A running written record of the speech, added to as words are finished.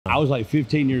I was like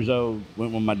 15 years old,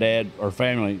 went with my dad or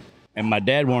family, and my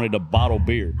dad wanted a bottled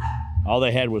beer. All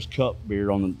they had was cup beer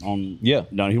on.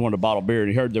 No, he wanted a bottled beer, and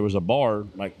he heard there was a bar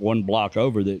like one block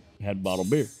over that had bottled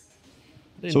beer.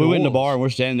 So we went in the bar, and we're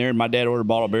standing there, and my dad ordered a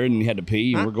bottle of beer, and he had to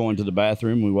pee, and we're going to the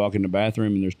bathroom. We walk in the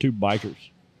bathroom, and there's two bikers,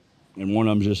 and one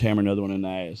of them's just hammering another one in the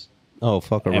ass. Oh,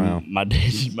 fuck around. And my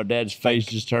dad's face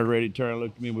just turned ready to turn and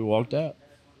looked at me, and we walked out.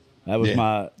 That was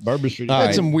my Bourbon Street. I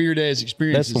had some weird-ass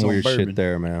experiences. That's some weird bourbon. shit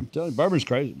there, man. I'm telling you, Bourbon's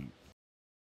crazy, man.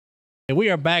 We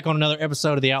are back on another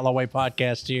episode of the Outlaw Way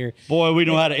podcast here. Boy, we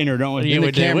know how to enter, don't we? Yeah,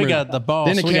 we do. We got the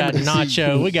boss, we got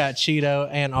Nacho, see. we got Cheeto,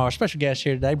 and our special guest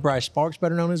here today, Bryce Sparks,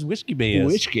 better known as WhiskeyBiz.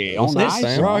 Whiskey on ice.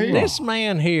 This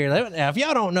man here, now, if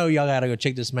y'all don't know, y'all got to go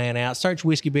check this man out. Search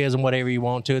WhiskeyBiz and whatever you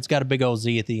want to. It's got a big old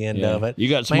Z at the end of it. You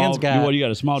got small. You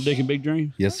got a small dick and big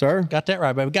dream? Yes, sir. Got that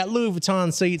right, baby. Got Louis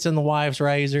Vuitton seats in the wife's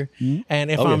razor. And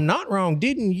if I'm not wrong,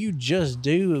 didn't you just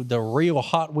do the real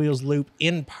Hot Wheels loop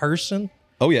in person?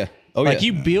 Oh, yeah. Oh, like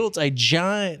you built a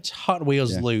giant Hot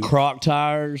Wheels loop. Croc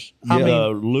tires, the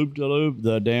loop-to-loop,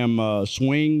 the damn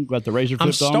swing, got the razor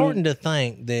clipped on it. I'm starting to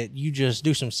think that you just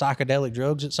do some psychedelic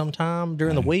drugs at some time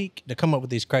during the week to come up with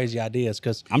these crazy ideas.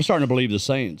 Because I'm starting to believe the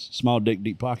sayings, small dick,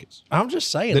 deep pockets. I'm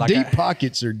just saying. The deep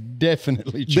pockets are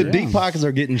definitely true. The deep pockets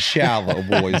are getting shallow,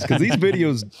 boys, because these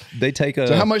videos, they take a...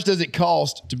 So how much does it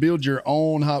cost to build your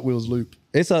own Hot Wheels loop?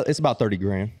 It's about 30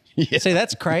 grand. Yeah. See,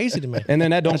 that's crazy to me. And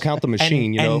then that don't count the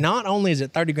machine, you know. And not only is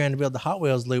it 30 grand to build the Hot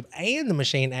Wheels loop and the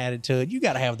machine added to it, you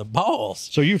got to have the balls.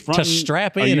 So you to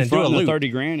strap in and do a loop. The 30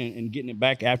 grand and getting it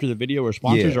back after the video or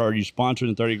sponsors, or are you sponsoring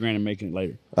the 30 grand and making it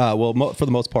later? Well, for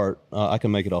the most part, I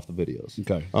can make it off the videos.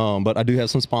 Okay. But I do have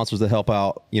some sponsors that help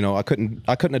out. You know, I couldn't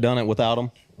have done it without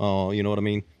them. You know what I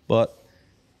mean? But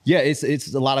yeah,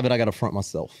 it's a lot of it I got to front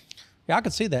myself. Yeah, I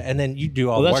could see that, and then you do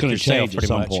all the work yourself, pretty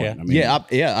much. Point. Yeah,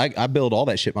 I mean, I build all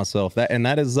that shit myself. That's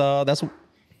a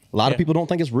lot of people don't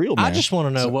think it's real, man. I just want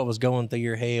to know what was going through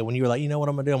your head when you were like, you know what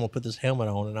I'm gonna do? I'm gonna put this helmet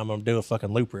on and I'm gonna do a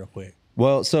fucking loop real quick.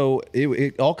 Well, so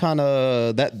it all kind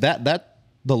of that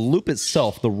the loop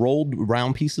itself, the rolled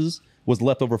round pieces, was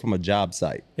left over from a job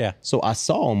site. Yeah. So I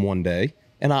saw them one day.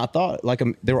 And I thought, like,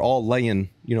 they were all laying,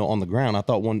 on the ground. I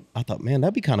thought, man,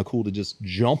 that'd be kind of cool to just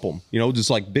jump them,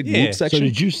 just like big loop section. So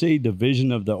did you see the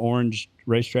vision of the orange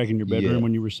racetrack in your bedroom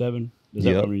when you were 7? Is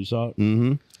that when you saw it?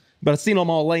 Mm-hmm. But I seen them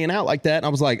all laying out like that. And I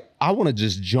was like, I want to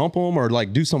just jump them or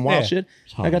like do some wild shit.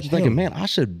 I got to thinking, man, I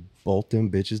should bolt them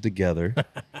bitches together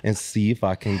and see if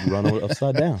I can run it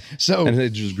upside down. And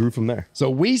it just grew from there.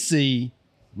 So we see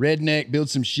Redneck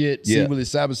build some shit, see with his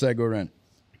side by side go around.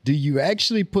 Do you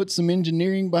actually put some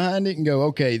engineering behind it and go,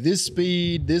 okay, this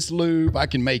speed, this loop, I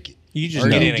can make it? You just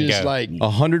get in and go. Like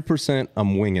 100%,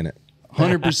 I'm winging it.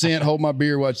 100% hold my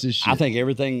beer, watch this shit. I think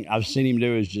everything I've seen him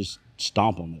do is just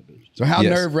stomp on that bitch. So how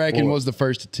nerve-wracking was the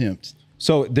first attempt?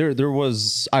 So there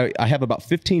was, I have about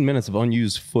 15 minutes of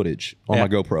unused footage on my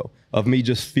GoPro of me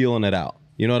just feeling it out.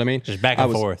 You know what I mean? Just back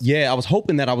and forth. Yeah, I was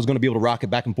hoping that I was going to be able to rock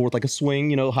it back and forth like a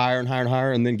swing, higher and higher and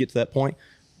higher, and then get to that point.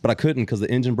 But I couldn't because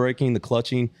the engine braking, the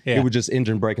clutching, it would just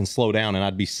engine brake and slow down, and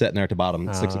I'd be sitting there at the bottom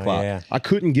at 6 o'clock. Yeah. I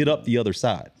couldn't get up the other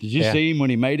side. Did you see him when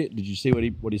he made it? Did you see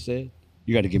what he said?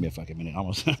 You got to give me a fucking minute.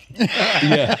 Almost. That's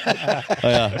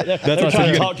what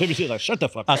I talk to him. She's like, "Shut the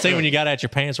fuck up." I see when you got out your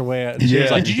pants are wet. She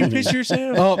was like, "Did you piss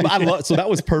yourself?" So that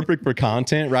was perfect for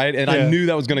content, right? And I knew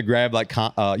that was going to grab like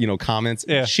comments,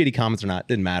 shitty comments or not,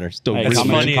 didn't matter. Still, it's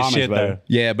funny as shit though.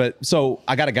 Yeah, but so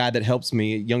I got a guy that helps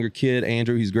me, a younger kid,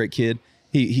 Andrew. He's a great kid.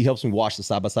 He helps me wash the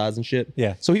side-by-sides and shit.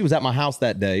 Yeah. So he was at my house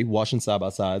that day washing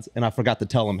side-by-sides, and I forgot to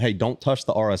tell him, hey, don't touch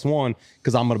the RS1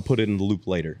 because I'm going to put it in the loop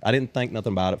later. I didn't think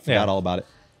nothing about it, forgot all about it.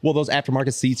 Well, those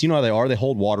aftermarket seats, you know how they are. They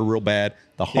hold water real bad.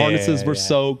 The harnesses were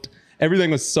soaked.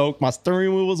 Everything was soaked. My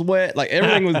steering wheel was wet. Like,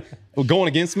 everything was going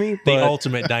against me. The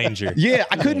ultimate danger. Yeah,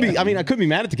 I couldn't be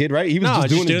mad at the kid, right? He was just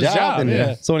doing his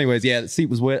job. So anyways, the seat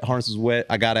was wet, harness was wet.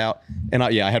 I got out, and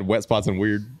I had wet spots and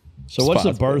weird So what's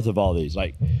the birth of all these?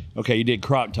 Like, okay, you did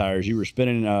croc tires. You were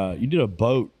spinning. You did a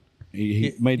boat.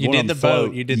 He made you one did the float.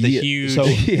 boat. You did the huge. So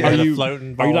are you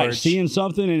floating? Are you like seeing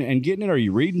something and getting it? Are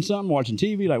you reading something, watching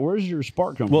TV? Like, where's your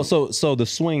spark come from? Well, so the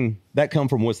swing that come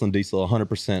from Whistling Diesel,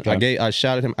 100%. Okay. I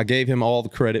shouted him. I gave him all the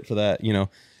credit for that. You know,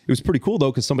 it was pretty cool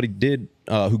though because somebody did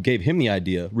who gave him the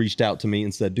idea reached out to me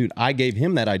and said, "Dude, I gave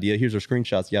him that idea. Here's our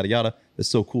screenshots. Yada yada. It's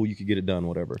so cool. You could get it done.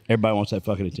 Whatever." Everybody wants that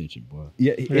fucking attention, boy.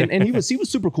 Yeah, and he was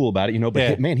super cool about it. You know,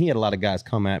 but man, he had a lot of guys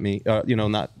come at me. You know,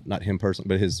 not him personally,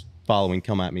 but his following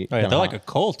come at me. Oh, yeah, they're like a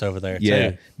cult over there.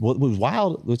 Yeah. Too. What was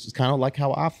wild, which is kind of like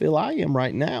how I feel I am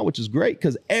right now, which is great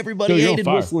because everybody hated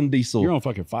Whistling Diesel. You're on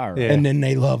fucking fire. Yeah. And then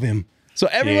they love him. So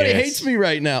everybody hates me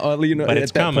right now. You know, but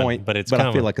it's at that coming. point. But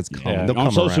I feel like it's coming. Yeah. They'll on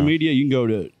come social around. media, you can go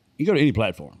to You go to any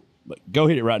platform, but go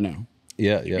hit it right now.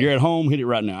 Yeah. You're at home, hit it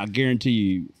right now. I guarantee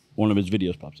you one of his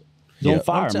videos pops up. It's on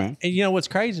fire, man. And you know what's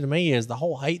crazy to me is the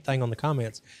whole hate thing on the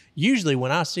comments. Usually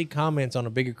when I see comments on a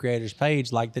bigger creator's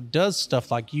page like that does stuff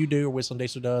like you do or Whistling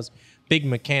Diesel does, big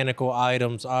mechanical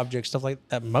items, objects, stuff like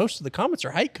that, most of the comments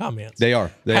are hate comments. They are.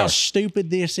 How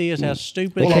stupid this is, how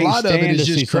stupid Well, it a is. lot of it stand is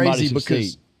to see just somebody crazy because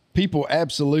succeed. people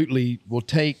absolutely will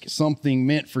take something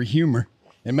meant for humor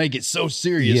and make it so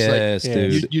serious. Yes,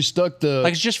 dude. You stuck the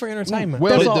Like it's just for entertainment.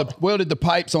 welded the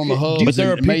pipes on the hubs, But there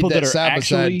are and made people that that are side by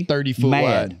actually side 30-foot mad,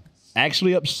 wide.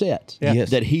 actually upset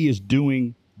Yes. that he is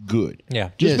doing good.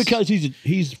 Yeah. Just Yes. because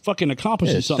he's fucking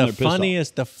accomplishing something. the they're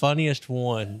pissed off.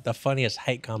 funniest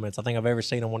hate comments I think I've ever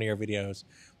seen on one of your videos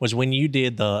was when you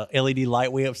did the LED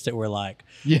light whips that were like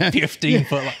 15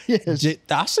 foot. Like, Yes.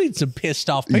 I seen some pissed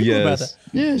off people about Yes. that.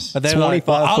 Yes. But they're like,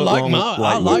 25 I foot like long my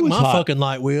light whip. Hot. fucking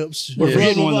light whips. We're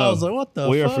forgetting one I though. was like, what the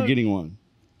we fuck? are forgetting one.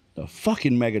 The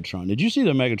fucking Megatron. Did you see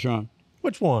the Megatron?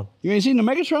 Which one? You ain't seen the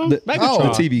Megatron?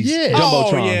 Megatron. The TVs. Yes.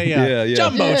 Oh, Jumbotron. yeah.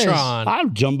 Jumbotron.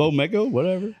 I'm Jumbo, Mega,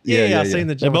 whatever. Yeah, I seen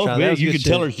the They're both Jumbotron. That big. was You good can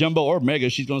tell shit. her it's Jumbo or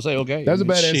Mega. She's gonna say okay. That was a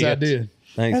badass Shit. idea.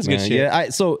 Thanks, That's good man. shit. Yeah.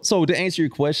 So to answer your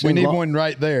question, We need one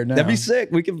right there now. That'd be sick.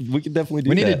 We could definitely do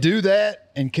We need that. to do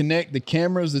that and connect the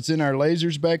cameras that's in our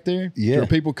lasers back there. Yeah. Where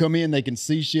people come in, they can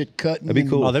see shit cutting. That'd be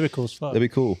cool. Oh, that'd be cool as fuck. That'd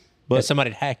be cool. But But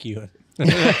somebody'd hack you. you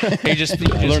just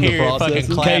Learn the hear it fucking process.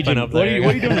 clapping Cajun, up what there.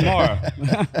 are you doing tomorrow?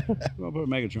 I'll put a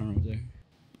Megatron right there.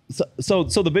 so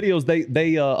the videos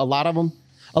they a lot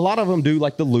of them do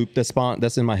like the loop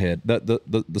that's in my head.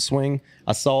 The swing.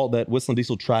 I saw that Whistling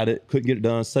Diesel tried it, couldn't get it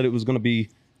done. Said it was going to be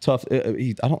tough.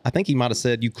 I think he might have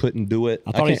said you couldn't do it.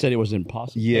 I thought he can't- said it was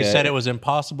impossible. Yeah. They said it was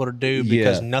impossible to do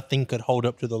because Yeah. nothing could hold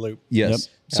up to the loop. Yes. Yep.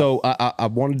 So I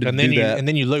wanted to And do then that. and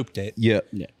then you looped it. Yeah.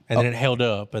 And then it held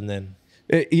up and then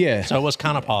Yeah. so it was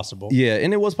kind of possible. Yeah,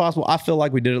 and it was possible. I feel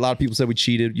like we did it. A lot of people said we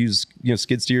cheated, used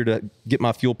skid steer to get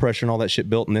my fuel pressure and all that shit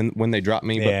built, and then when they dropped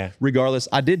me. Yeah. But regardless,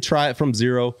 I did try it from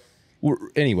zero.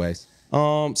 Anyways,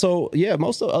 so yeah,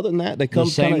 other than that, they come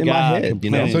same kind of in my guy head. You know?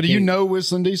 complaining. So do you know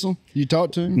Whistling Diesel? You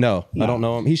talked to him? No, I don't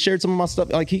know him. He shared some of my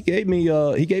stuff. Like he gave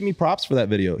me props for that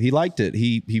video. He liked it.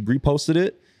 He reposted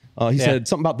it. He said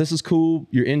something about this is cool.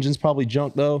 Your engine's probably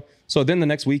junk though. So then the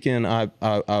next weekend, I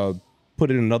put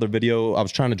it in another video. I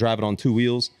was trying to drive it on 2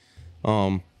 wheels.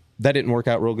 That didn't work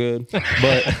out real good.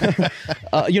 But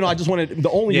I just wanted. The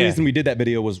only reason we did that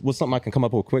video was something I can come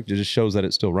up with quick. It just shows that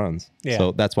it still runs. Yeah.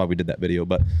 So that's why we did that video.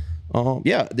 But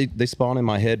they spawn in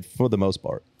my head for the most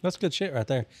part. That's good shit right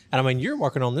there. And I mean, you're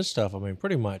working on this stuff. I mean,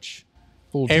 pretty much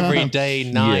Full every time. day,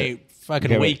 night,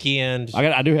 fucking Okay, wait. weekend.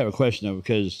 I do have a question though,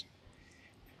 because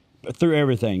through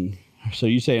everything, so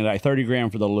you saying like 30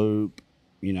 grand for the loop,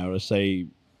 let's say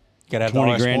Gotta have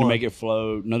 20 the grand to RS1. make it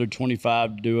float, another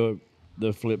 25 to do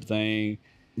the flip thing,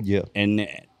 Yeah. and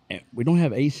we don't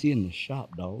have AC in the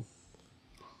shop, dog.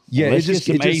 Yeah, Let's it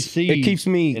get some AC, keeps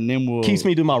me and then we'll- keeps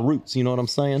me to my roots. You know what I'm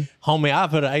saying? Homie, I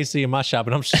put an AC in my shop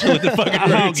and I'm still at the fucking I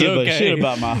don't roots. give Okay. a shit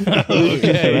about my.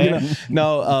 Okay.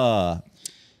 No.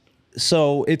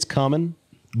 So it's coming,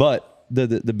 but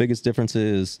the biggest difference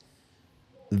is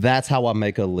that's how I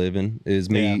make a living. Is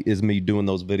me doing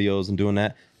those videos and doing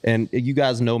that. And you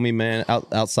guys know me, man,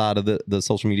 outside of the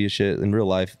social media shit in real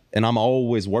life, and I'm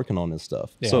always working on this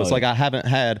stuff. Yeah. So it's like I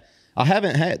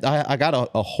got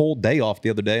a whole day off the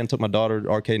other day and took my daughter to the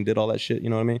arcade and did all that shit. You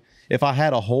know what I mean? If I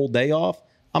had a whole day off,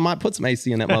 I might put some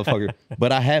AC in that motherfucker,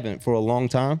 but I haven't for a long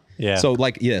time. Yeah. So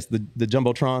like, yes, the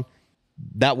Jumbotron,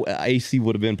 that AC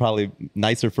would have been probably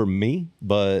nicer for me,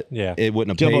 but it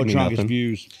wouldn't have paid me Jumbotron gets nothing.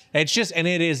 views. It's just, and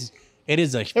it is a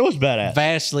It was badass.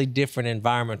 vastly different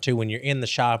environment too when you're in the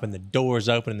shop and the door's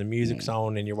open and the music's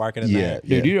on and you're working in Yeah,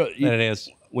 there. Dude, That it is.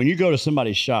 when you go to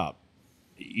somebody's shop,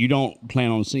 you don't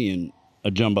plan on seeing a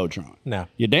Jumbotron. No.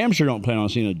 You damn sure don't plan on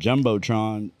seeing a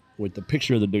Jumbotron with the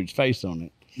picture of the dude's face on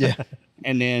it. Yeah.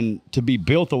 And then to be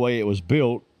built the way it was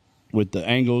built with the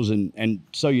angles and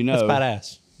so That's badass.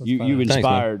 That's You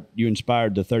badass.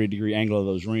 inspired the 30-degree angle of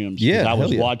those rims. 'Cause Yeah, I was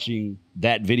hell yeah. watching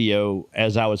that video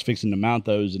as I was fixing to mount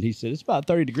those, and he said it's about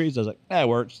 30 degrees. I was like, that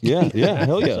works. Yeah,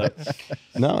 hell yeah.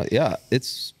 No, yeah,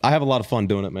 I have a lot of fun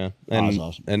doing it, man. And, that's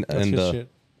awesome. And That's and good shit.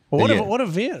 Well, yeah. what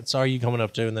events are you coming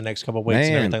up to in the next couple of weeks and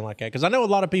Man. everything like that? Because I know a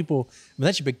lot of people. I mean,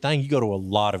 that's your big thing. You go to a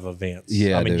lot of events.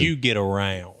 Yeah, I mean, dude. you get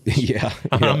around. yeah,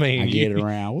 I mean, I get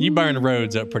around. You burn the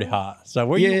roads up pretty hot. So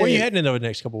where you Yeah. heading into the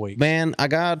next couple of weeks? man, I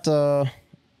got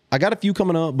a few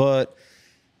coming up, but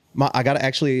I got to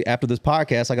actually after this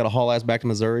podcast, I got to haul ass back to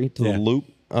Missouri to Yeah. the Loop.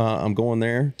 I'm going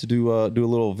there to do a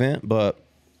little event, but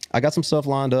I got some stuff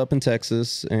lined up in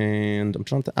Texas, and I'm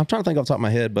trying to think off the top of my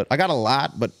head, but I got a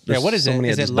lot. But what is so it? many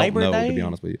Is I it just Labor don't know, Day? to be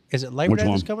honest with you. Is it Labor Which Day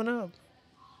one? that's coming up?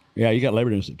 Yeah, you got Labor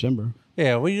Day in September.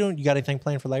 Yeah, what are you doing? You got anything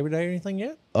planned for Labor Day or anything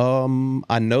yet?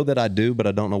 I know that I do, but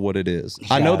I don't know what it is.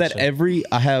 I know that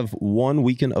I have one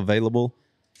weekend available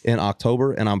in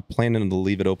October, and I'm planning to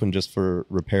leave it open just for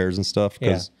repairs and stuff.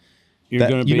 Because You're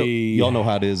going to be... y'all know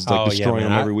how it is, like destroying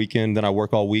them every weekend. Then I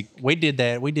work all week. We did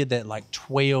that like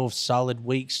 12 solid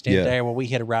weeks stint there where we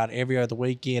had a ride every other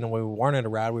weekend, and we weren't at a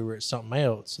ride, we were at something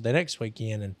else. So the next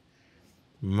weekend, and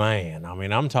man, I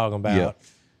mean, I'm talking about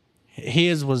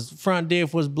his was front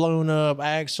diff was blown up,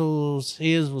 axles,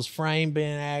 his was frame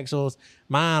bent axles.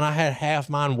 Mine, I had half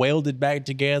mine welded back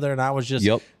together, and I was just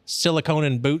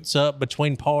siliconing boots up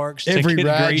between parks. Every to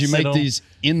ride grease you make them. these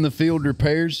in the field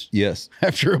repairs. Yes.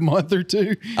 After a month or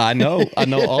two. I know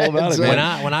all about it,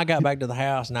 man. When I got back to the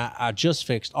house and I just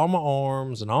fixed all my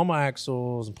arms and all my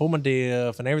axles and pulled my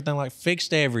diff and everything,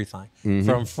 fixed everything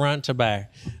from front to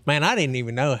back. Man, I didn't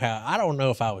even know how. I don't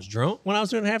know if I was drunk when I was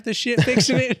doing half this shit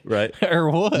fixing it, right, or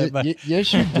what. But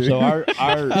yes, you do. So our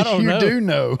I don't know. Do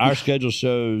know. Our schedule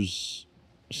shows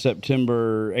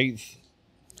September 8th.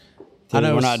 I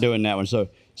know we're not doing that one. So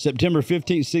September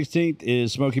 15th, 16th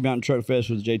is Smoky Mountain Truck Fest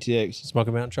with JTX.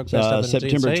 Smoky Mountain Truck Fest. Up in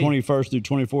September TNC. 21st through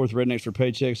 24th, Rednecks for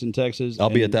Paychecks in Texas. I'll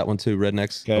be at that one too,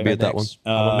 Rednecks. Okay. I'll be at that one.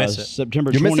 I'm gonna miss it.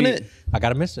 September You're 20, missing it? I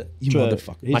gotta miss it. You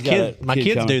motherfucker. My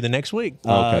kids coming. do the next week.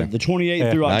 Okay. The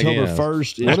 28th through October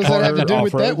 1st is What does that have to Carter do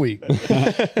with Off-Road. that week?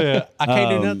 I can't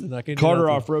do nothing. I can't do Carter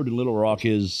nothing. Off Road in Little Rock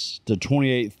is the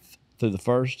 28th through the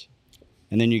 1st.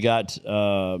 And then you got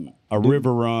a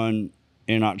river run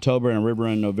in October and a river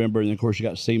run in November. And then, of course, you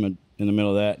got SEMA in the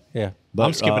middle of that. Yeah. But,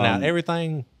 I'm skipping out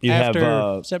everything you have,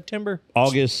 after September.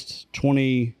 August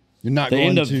 20. You're not The going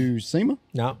end of- to SEMA?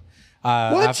 No.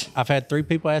 What? I've had 3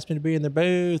 people ask me to be in their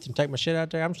booth and take my shit out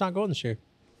there. I'm just not going this year.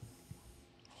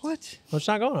 What? I'm just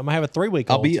not going. I'm going to have a 3-week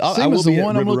I will SEMA's be the at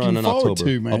one I'm River looking Run in forward October.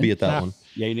 to, man. I'll be at that one.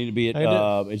 Yeah, you need to be at,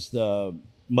 I it's the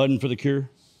Muddin' for the Cure.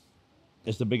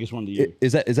 It's the biggest one of the year.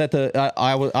 Is that the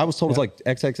I was told it's like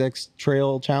XXX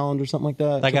Trail Challenge or something like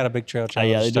that? They got a big trail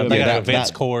challenge. yeah, they do. They Yeah, got an that-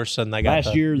 events that- course, and they got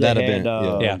Last year, they that had,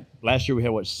 event, yeah. Last year we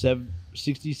had, what,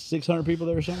 6,600 people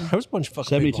there or something? There was a bunch of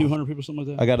fucking people. 7,200 people, something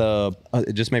like that? I got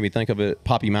it just made me think of it.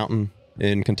 Poppy Mountain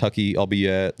in Kentucky. I'll be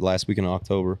at last weekend in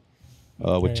October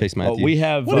with Chase Matthews. We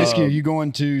have... Whiskey, are you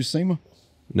going to SEMA?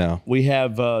 no. We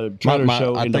have trailer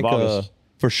show I end of think August.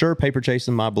 for sure Paper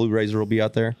Chasing my Blue Razor will be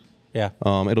out there. Yeah.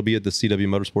 It'll be at the CW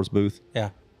Motorsports booth. Yeah.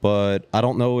 But I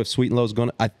don't know if Sweet and Low's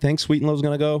gonna. I think Sweet and Low's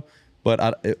gonna go,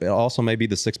 but it also may be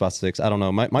the 6x6. I don't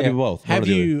know. Might be both. Have One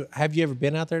or the you ever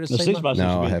been out there to The SEMA? 6x6 No, will I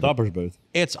be at haven't. Thopper's booth.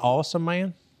 It's awesome,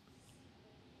 man.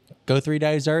 Go 3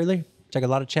 days early. Take a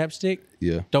lot of chapstick.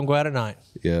 Yeah. Don't go out at night.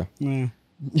 Yeah. I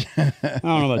don't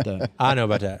know about that. I know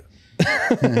about that.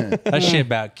 That shit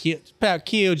about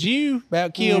killed you,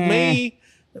 about killed me.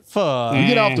 Fuck. You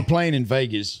get off the plane in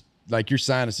Vegas, like your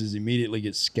sinuses immediately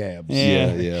get scabs.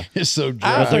 Yeah. It's so But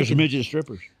dry. there's midget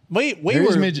strippers. We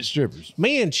There's were midget strippers.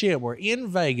 me and Chip were in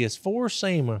Vegas for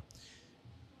SEMA.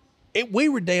 We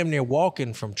were damn near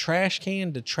walking from trash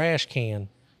can to trash can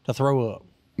to throw up.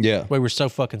 Yeah. We were so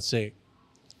fucking sick.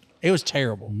 It was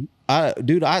terrible. I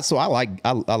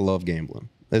love gambling.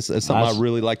 It's something I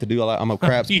really like to do. I'm a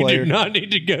craps You player. do not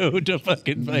need to go to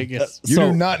fucking Vegas. You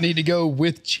So- do not need to go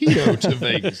with Cheeto to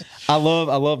Vegas. I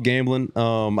love gambling.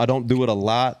 I don't do it a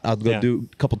lot. I'll go do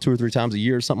a couple, 2 or 3 times a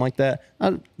year or something like that.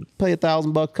 I pay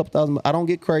 $1,000, couple thousand. I don't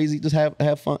get crazy. Just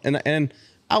have fun. And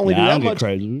I only do I that don't get much.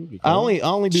 crazy. I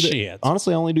only do that. Shit.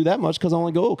 Honestly, I only do that much because I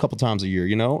only go a couple times a year.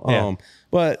 You know. Yeah.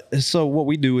 But so what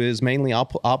we do is mainly I'll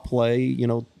play.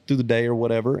 Through the day or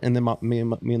whatever, and then me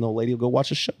and the old lady will go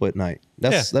watch a show at night.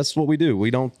 That's what we do. We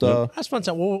don't. That's fun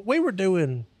time. Well, we were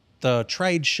doing the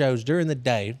trade shows during the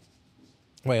day.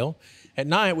 Well, at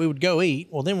night we would go eat.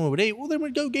 Well, then we would eat. Well, then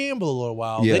we'd go gamble a little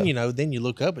while. Yeah. Then you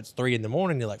look up, it's 3 a.m.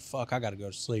 You're like, fuck, I got to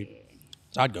go to sleep.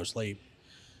 So I'd go sleep.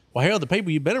 Well, hell, the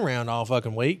people you've been around all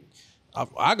fucking week,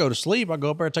 I go to sleep. I go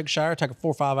up there, take a shower, take a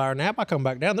 4 or 5 hour nap. I come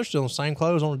back down. They're still in the same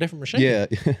clothes on a different machine. Yeah.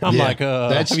 I'm Yeah. like,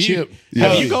 That's have Chip.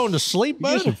 Have you gone to sleep, You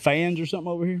get some bud? fans or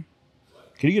something over here?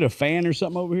 Can you get a fan or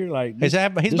something over here? Like He's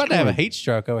about to have a corner, heat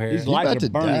stroke over here. These lights about are to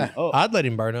burning. die. Oh, I'd let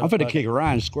him burn up. I'm finna but kick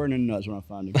Ryan square in the nuts when I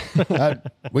find him.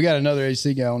 We got another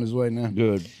AC guy on his way now.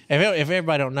 Good. If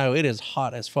everybody don't know, it is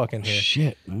hot as fucking here.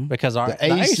 Shit, man. Because our The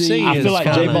AC I is feel like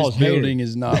kinda J-Ball's hair. building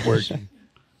is not working.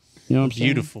 You know what I'm saying?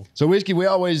 beautiful. So Whiskey, we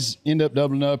always end up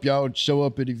doubling up. Y'all show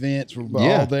up at events. We're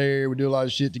all there. We do a lot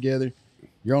of shit together.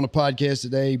 You're on a podcast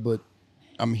today, but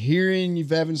I'm hearing you've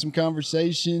having some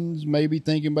conversations, maybe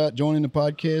thinking about joining the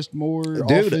podcast more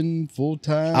often, full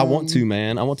time. I want to,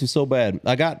 man. I want to so bad.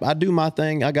 I do my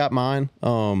thing. I got mine.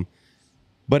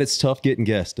 But it's tough getting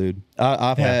guests, dude.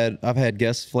 I've had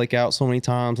guests flake out so many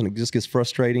times, and it just gets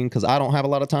frustrating because I don't have a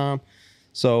lot of time.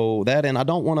 So that, and I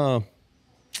don't want to.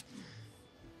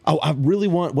 I really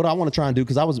want what I want to try and do,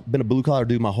 because been a blue collar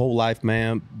dude my whole life,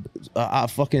 man.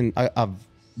 I've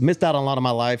missed out on a lot of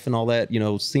my life and all that. You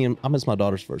know, I miss my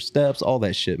daughter's first steps, all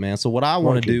that shit, man. So what I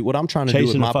want to do, what I'm trying to do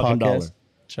with my podcast,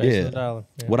 Chasing the dollar.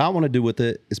 Yeah. What I want to do with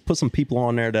it is put some people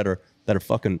on there that are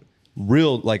fucking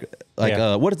real, like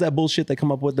what is that bullshit they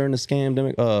come up with during the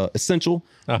scam? Essential,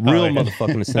 real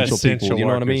motherfucking essential people. You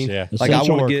know what I mean? Yeah. Like I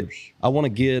want to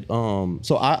get.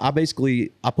 So I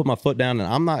basically put my foot down, and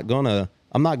I'm not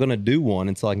gonna do one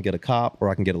until I can get a cop, or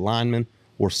I can get a lineman,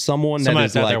 or someone that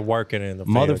is out like there working in the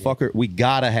field. Motherfucker. We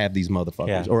gotta have these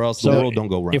motherfuckers, or else the world don't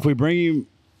go round. If we bring him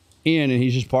in and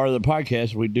he's just part of the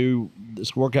podcast, we do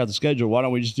this, work out the schedule. Why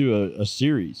don't we just do a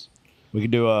series? We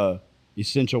could do a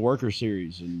essential worker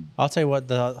series. And I'll tell you what,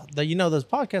 the those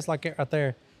podcasts like out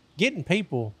there, getting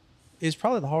people is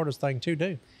probably the hardest thing to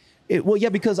do. Well, yeah,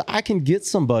 because I can get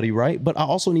somebody, right? But I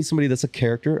also need somebody that's a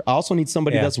character. I also need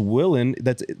somebody that's willing,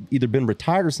 that's either been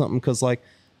retired or something. Because like,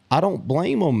 I don't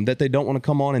blame them that they don't want to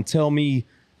come on and tell me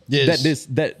that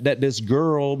this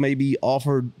girl maybe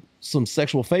offered some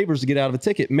sexual favors to get out of a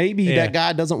ticket. Maybe that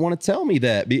guy doesn't want to tell me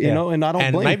that, you know, and I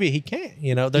don't blame. Maybe he can't.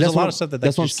 You know, there's a lot of stuff that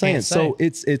that's what I'm saying. So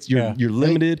it's you're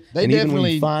limited, and even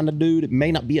when you find a dude, it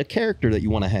may not be a character that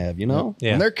you want to have. You know,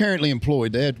 when they're currently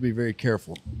employed, they have to be very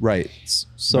careful. Right.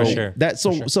 So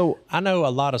so I know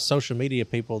a lot of social media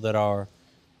people that are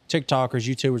TikTokers,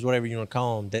 YouTubers, whatever you want to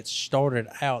call them, that started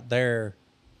out their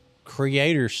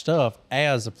creator stuff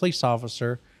as a police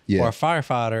officer or a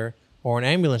firefighter or an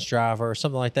ambulance driver or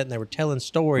something like that, and they were telling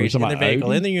stories in their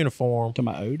vehicle, in the uniform. To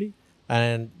my Odie?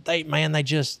 And they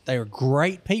were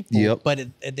great people. Yep. But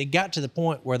they got to the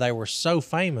point where they were so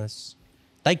famous,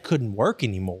 they couldn't work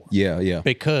anymore. Yeah.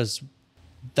 Because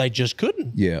they just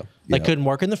couldn't. Yeah. They couldn't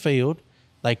work in the field.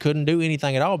 They couldn't do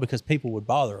anything at all because people would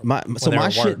bother them. My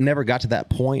shit never got to that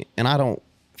point, and I don't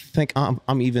think I'm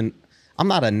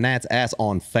not a gnat's ass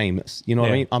on famous. You know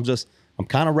what I mean? I'm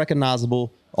kind of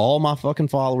recognizable. All my fucking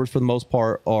followers, for the most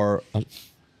part, are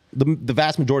the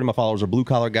vast majority of my followers are blue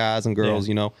collar guys and girls.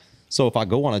 You know, so if I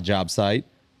go on a job site,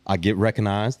 I get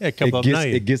recognized.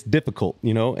 It gets difficult,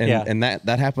 you know, and that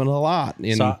happened a lot.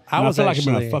 And so I feel like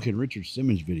I'm in a fucking Richard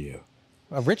Simmons video.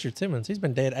 Richard Simmons, he's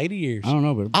been dead 80 years. I don't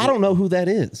know, but I don't know who that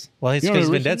is. Well, he's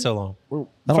been dead so long. We're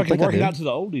fucking working out to the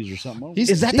oldies or something.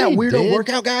 Is that weirdo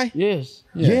workout guy? Yes.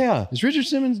 Yeah. Is Richard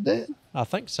Simmons dead? I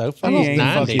think so. I'm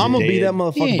gonna be that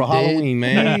motherfucker for Halloween,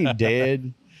 man. He ain't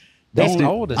dead. That's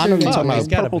old as I know you're talking fuck.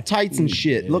 about purple tights and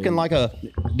shit, looking like a.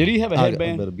 Did he have a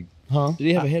headband? Did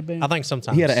he have a headband? I think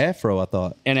sometimes. He had an afro, I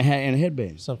thought. And a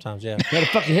headband. Sometimes, yeah. He had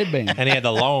a fucking headband. And he had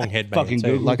the long headband. Fucking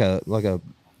too. Google. Like a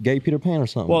gay Peter Pan or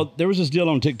something. Well, there was this deal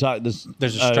on TikTok.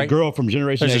 There's a girl from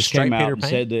Generation X came out and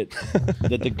said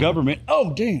that the government.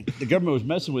 Oh damn! The government was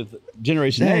messing with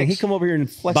Generation X. He come over here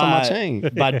and flex on my chain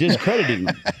by discrediting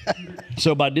them.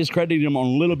 So by discrediting them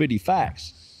on little bitty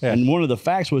facts. Yeah. And one of the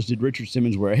facts was, did Richard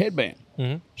Simmons wear a headband?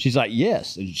 Mm-hmm. She's like,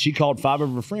 yes. And she called 5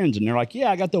 of her friends, and they're like, yeah,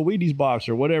 I got the Wheaties box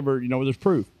or whatever. You know, there's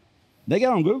proof. They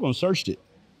got on Google and searched it.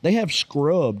 They have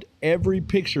scrubbed every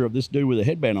picture of this dude with a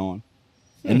headband on.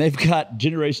 And they've got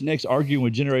Generation X arguing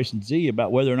with Generation Z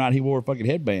about whether or not he wore a fucking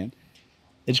headband.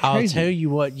 It's crazy. I'll tell you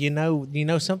what, you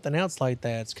know something else like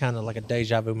that. It's kind of like a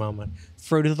deja vu moment.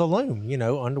 Fruit of the Loom,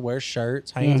 underwear,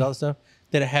 shirts, hanes, all that stuff.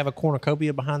 Did it have a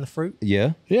cornucopia behind the fruit?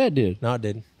 Yeah. Yeah, it did. No, it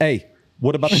didn't. Hey,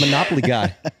 what about the Monopoly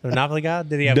guy? The Monopoly guy?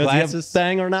 Did he have Does glasses? he have a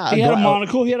thing or not? He had a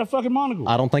monocle. He had a fucking monocle.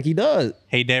 I don't think he does.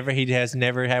 He has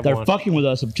never had They're one. They're fucking with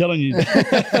us. I'm telling you. They're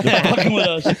fucking with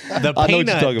us.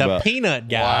 The peanut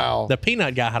guy. Wow. The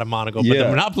peanut guy had a monocle, but the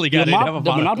Monopoly guy didn't have a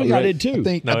monocle. The Monopoly guy did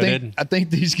too. I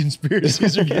think these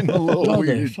conspiracies are getting a little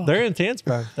weird. They're intense,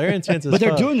 bro. They're intense as But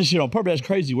they're fuck. doing this shit on purpose. That's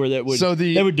crazy. Where they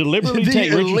would deliberately the take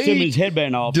Richard elite Simmons'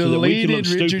 headband off so that we can look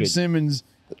stupid. Richard Simmons.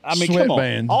 I mean, come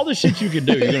on. All the shit you can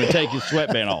do, you're going to take his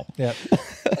sweatband off. Yep.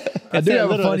 I do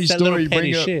have a funny story.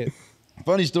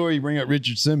 Funny story. Bring up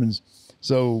Richard Simmons.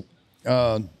 So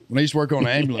when I used to work on an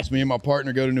ambulance, me and my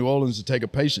partner go to New Orleans to take a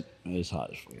patient. It's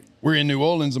hot as fuck. We're in New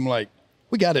Orleans. I'm like,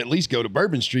 we got to at least go to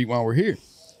Bourbon Street while we're here.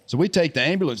 So we take the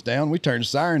ambulance down. We turn the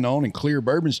siren on and clear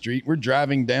Bourbon Street. We're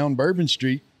driving down Bourbon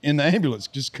Street in the ambulance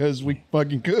just because we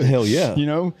fucking could. Hell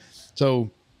yeah.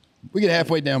 So we get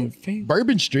halfway down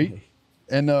Bourbon Street.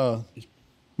 And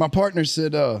my partner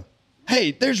said,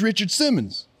 hey, there's Richard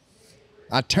Simmons.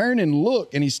 I turn and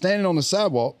look, and he's standing on the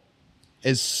sidewalk,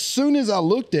 As soon as I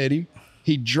looked at him,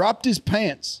 he dropped his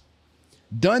pants,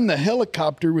 done the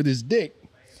helicopter with his dick.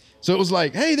 So it was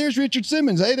like, hey, there's Richard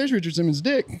Simmons. Hey, there's Richard Simmons'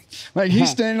 dick. Like he's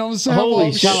standing on the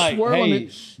sidewalk, swirling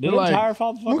it. Did the tire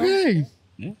fall the fuck okay.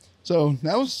 Yeah. So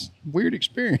that was a weird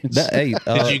experience. Did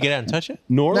you get out and touch it?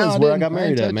 New Orleans, No, I where I didn't. got married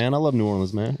I at, didn't man. I love New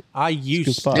Orleans, man. I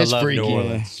used spot. to It's love freaky. New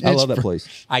Orleans. I love that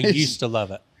place. I used to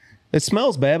love it. It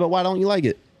smells bad, but why don't you like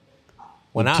it?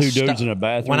 When Two dudes in a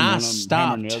bathroom. When I one of them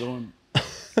hammering stopped, the other one.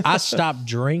 I stopped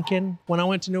drinking when I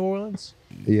went to New Orleans.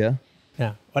 Yeah.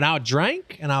 Yeah. When I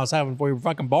drank and I was we were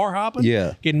fucking bar hopping.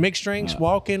 Yeah. Getting mixed drinks,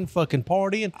 walking, fucking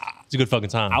partying. It's a good fucking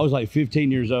time. I was like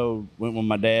 15 years old, went with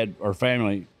my dad or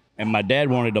family, and my dad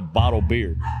wanted a bottle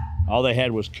beer. All they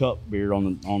had was cup beer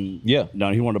Yeah.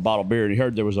 No, he wanted a bottle beer, and he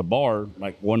heard there was a bar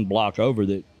like one block over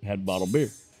that had bottled beer.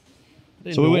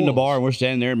 So we went in the bar and we're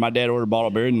standing there, and my dad ordered a bottle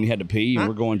of beer, and he had to pee, and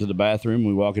we're going to the bathroom.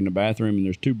 We walk in the bathroom, and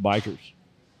there's two bikers,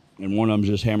 and one of them's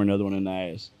just hammering the other one in the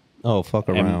ass. Oh, fuck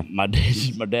around. And my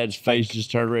dad's face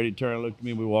just turned ready, turned, looked at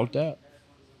me, and we walked out.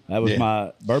 That was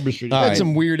my Bourbon Street. That's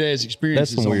some weird ass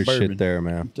experiences. That's some weird on bourbon. shit there,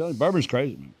 man. I'm telling you, Bourbon's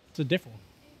crazy, man. It's a different one.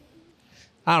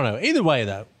 I don't know. Either way,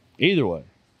 though, Either way.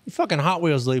 you're fucking Hot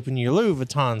Wheels looping, your Louis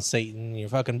Vuitton seating, you're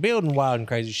fucking building wild and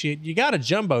crazy shit. You got a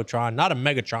Jumbotron, not a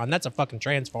Megatron. That's a fucking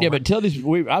Transformer. Yeah, but tell these.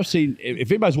 I've seen if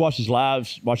anybody's watched his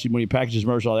lives, watching when he packages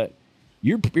merch, all that.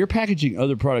 You're packaging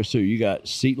other products too. You got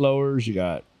seat lowers, you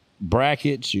got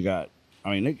brackets, you got.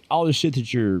 I mean, all this shit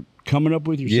that you're coming up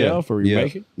with yourself or you're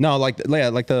making. No, like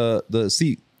the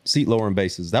seat lowering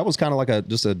bases. That was kind of like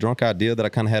just a drunk idea that I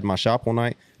kind of had in my shop one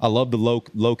night. I love the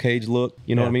low cage look,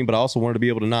 you know what I mean? But I also wanted to be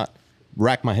able to not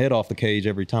rack my head off the cage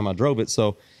every time I drove it.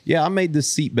 So yeah, I made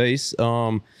this seat base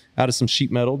out of some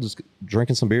sheet metal, just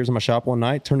drinking some beers in my shop one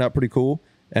night. Turned out pretty cool.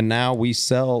 And now we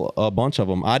sell a bunch of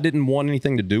them. I didn't want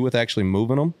anything to do with actually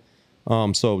moving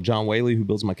them. So John Whaley, who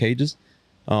builds my cages,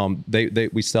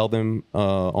 we sell them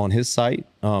on his site.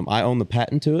 I own the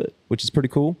patent to it, which is pretty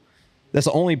cool. That's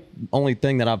the only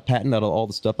thing that I've patented out of all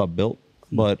the stuff I've built.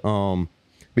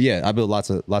 But yeah, I built lots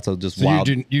of just So wild.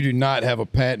 you do not have a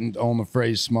patent on the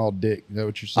phrase "small dick." Is that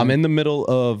what you're saying? I'm in the middle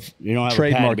of You don't have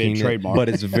a patent being trademarking it, trademarked. but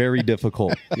it's very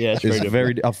difficult. Yeah, it's very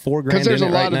very $4 grand there's in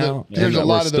a it right lot of now. there's a and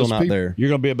lot we're of still those not people. there. You're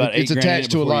gonna be about It's $8 grand in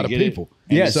attached to a before lot you of get it. people.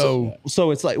 Yeah, So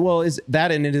so it's like, well, is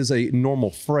that, and it is a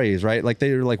normal phrase, right? Like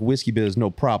they're like WhiskeyBiz, no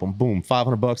problem. Boom,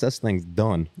 $500. That thing's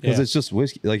done because Yeah. it's just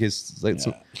whiskey. Like it's like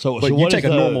So but you what take is a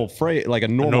the- normal phrase, like a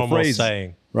normal phrase,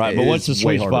 saying. Right, it but what's the is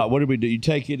way sweet harder. spot? What do we do? You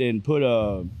take it and put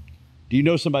a. Do you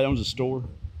know somebody owns a store,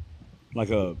 like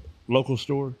a local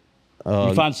store?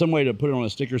 You find some way to put it on a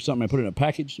sticker or something and put it in a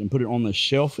package and put it on the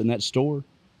shelf in that store.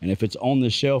 And if it's on the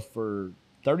shelf for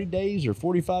 30 days or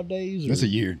 45 days, or that's a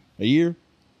year. A year,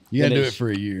 You got to then do it for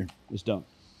a year. It's done.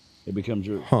 It becomes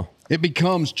yours. It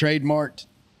becomes trademarked.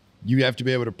 You have to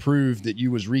be able to prove that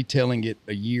you was retailing it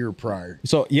a year prior.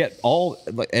 So yeah,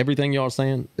 everything y'all are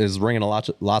saying is ringing lots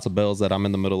of bells that I'm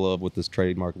in the middle of with this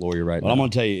trademark lawyer right Well, now. I'm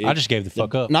gonna tell you, I just gave the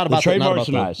fuck up. Not the about trademark's not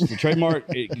about nice. The trademark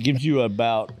it gives you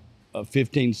about a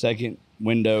 15-second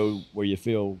window where you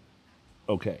feel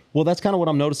okay. Well, that's kind of what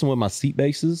I'm noticing with my seat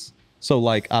bases. So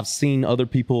like I've seen other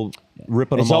people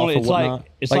ripping It's them off only and it's whatnot.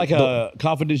 like a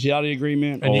confidentiality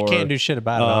agreement, And you or, can't do shit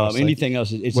about it, honestly. anything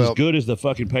else. It's Well- as good as the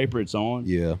fucking paper it's on.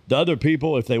 Yeah. The other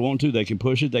people, if they want to, they can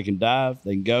push it. They can dive.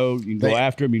 They can go. You can go They-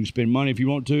 after them. You can spend money if you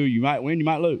want to. You might win. You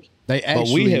might lose. They but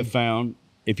actually- we have found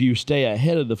if you stay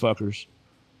ahead of the fuckers,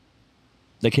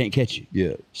 they can't catch you.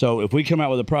 Yeah. So if we come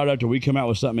out with a product or we come out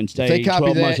with something and If they stay copy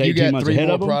 12 that, months, you 18 got months 3 ahead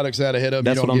more of them, products out ahead of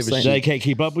That's you. what Don't I'm give a saying. shit. they can't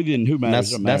keep up with you, then who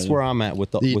matters? That's where I'm at with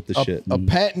the shit. A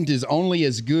patent is only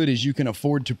as good as you can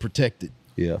afford to protect it.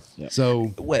 Yeah.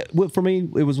 So For me,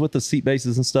 it was with the seat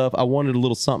bases and stuff. I wanted a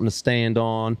little something to stand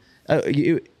on.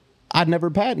 I'd never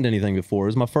patented anything before. It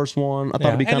was my first one. I thought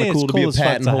it'd be and kind of it's cool to be a as fuck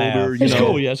patent to holder. have. You It's know?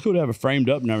 cool, yeah. It's cool to have it framed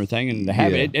up and everything, and to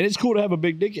have Yeah. it. And it's cool to have a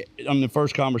big dick on the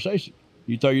first conversation.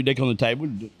 You throw your dick on the table.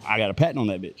 I got a patent on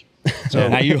that bitch. So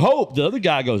now you hope the other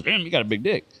guy goes, "Damn, you got a big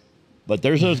dick." But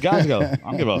there's those guys who go, "I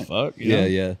don't give a fuck." You know?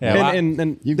 Yeah. Yeah,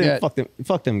 And You've then got-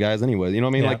 fuck them guys anyway. You know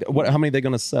what I mean? Yeah. Like, how many are they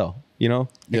going to sell? You know?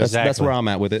 That's Exactly. where I'm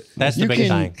at with it. That's the You big can-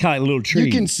 thing. Kind of like a little tree.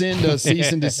 you can send a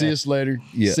cease and desist letter,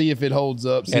 Yeah. see if it holds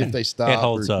up, see if they stop. It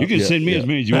holds or- up. You can Yeah, send me yeah. as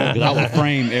many as you want because I will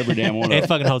frame every damn one of It them.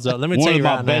 fucking holds up. Let me One tell of you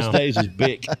my right best now. days is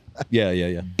Bic.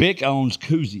 Yeah. Bic owns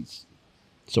koozies.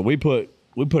 So we put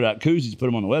out koozies, put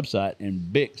them on the website,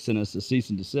 and Bic sent us a cease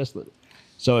and desist letter.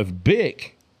 So if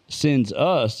Bic sends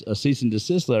us a cease and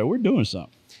desist letter, we're doing something.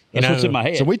 That's You what's know- in my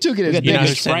head. So we took it as got You know who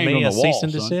biggest sent framed me on a the wall, cease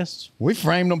and son. desist? We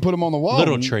framed them, put them on the wall.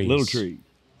 Little Trees. Little tree.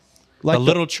 Like the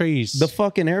little trees. the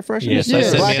fucking air fresheners. Yes, they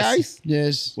sent black me a- ice.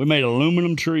 Yes. We made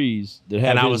aluminum trees that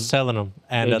had. and I was telling them,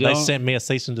 and They they don't? sent me a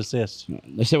cease and desist.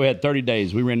 They said we had 30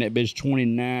 days. We ran that bitch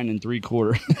 29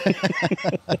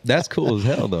 3/4. That's cool as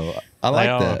hell, though. I like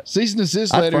are. that. Cease and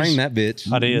desist I letters. framed that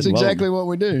bitch. I did. It's exactly what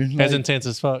we do. It was intense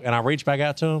as fuck. And I reached back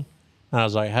out to them, and I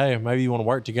was like, "Hey, maybe you want to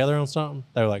work together on something?"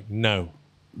 They were like, "No."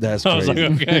 That's I was crazy.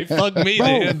 like, "Okay, fuck me Bro,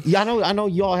 then." yeah, I know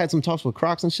y'all had some talks with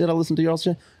Crocs and shit. I listened to y'all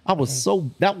shit. I was so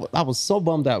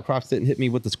bummed out Crocs didn't hit me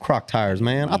with his Croc tires,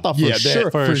 man. I thought Yeah, for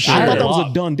for sure. I sure. thought that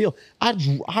was a done deal.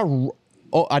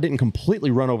 I didn't completely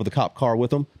run over the cop car with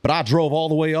them, but I drove all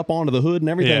the way up onto the hood and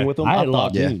everything Yeah. with them. I had a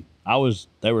thought, lot too.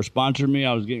 They were sponsoring me.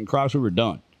 I was getting Crocs. We were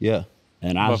done. yeah.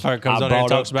 And I Motherfucker comes on here and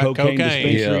brought talks up about cocaine.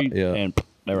 dispensary, Yeah, yeah. and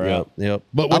they were out. Yep.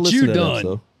 But I what listened you to that done,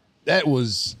 episode. that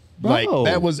was Bro. like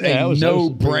that was Yeah, a that was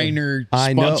no-brainer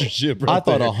I know. sponsorship. I Right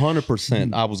thought there.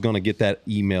 100% I was going to get that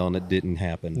email and it didn't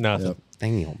happen. Nothing.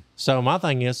 Damn. So my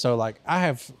thing is, so like I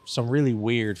have some really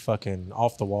weird fucking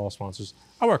off the wall sponsors.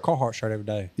 I wear a Carhartt shirt every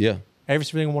day. Yeah. Every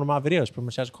single one of my videos pretty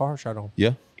much has a Carhartt shirt on.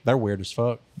 Yeah. They're weird as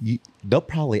fuck. They'll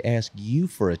probably ask you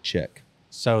for a check.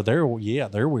 So they're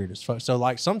weird as fuck. So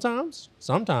like sometimes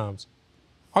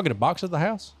I'll get a box at the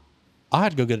house. I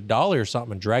had to go get $1 or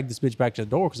something and drag this bitch back to the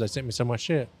door because they sent me so much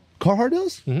shit. Carhartt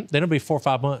does? Then it'll be 4 or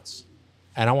 5 months,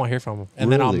 and I won't hear from them.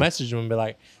 And then I'll Really? message them and be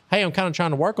like, "Hey, I'm kind of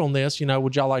trying to work on this. You know,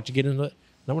 would y'all like to get into it?"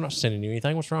 No, we're not sending you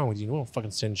anything. What's wrong with you? We don't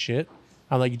fucking send shit.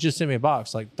 I'm like, you just sent me a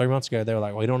box like 3 months ago. They were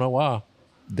like, well, we don't know why.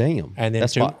 Damn. And then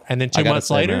That's two why- I gotta months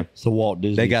say, later, man, It's the Walt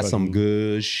Disney. they got some fucking-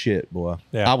 good shit, boy.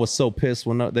 Yeah. I was so pissed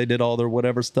when they did all their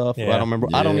whatever stuff. I Yeah. don't remember.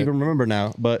 I don't Yeah. even remember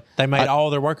now. But they made all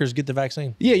their workers get the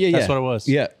vaccine. yeah. That's what it was.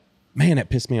 Yeah. Man, that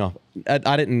pissed me off.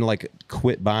 I didn't like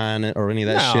quit buying it or any of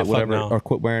that No, shit, fuck whatever, no. or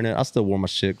quit wearing it. I still wore my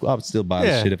shit. I would still buy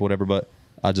Yeah. the shit if whatever, but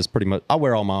I just pretty much I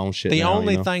wear all my own shit. The now,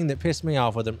 only you know? thing that pissed me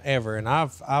off with them ever, and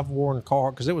I've worn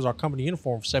Carhartt because it was our company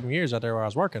uniform for 7 years out there where I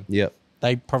was working. Yep.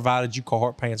 They provided you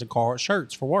Carhartt pants and Carhartt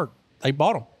shirts for work. They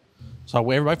bought them. So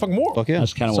everybody fucking wore 'em. Fuck yeah.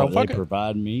 That's kind of So what fuck they it.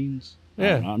 provide means.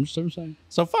 Yeah. I'm just saying.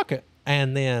 So fuck it.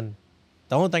 And then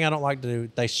the only thing I don't like to do,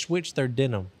 they switch their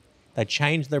denim. They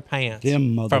change their pants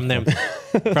Them from them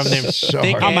thick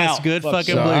I'm ass out. good Fuck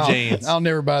fucking So blue I'll, jeans. I'll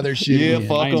never buy their shit. Yeah, again.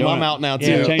 fuck I ain't them. doing I'm it. out now too.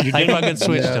 Yeah. Change your They denim. fucking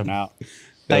switched Yeah. them. Out.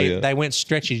 They yeah. they went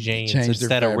stretchy jeans Changed their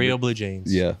instead of fabric. real blue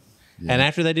jeans. Yeah. And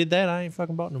after they did that, I ain't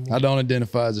fucking bought no more. I don't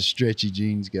identify as a stretchy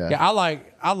jeans guy. Yeah,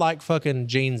 I like fucking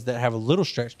jeans that have a little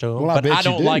stretch to them, Well, I but bet I you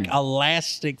don't do. like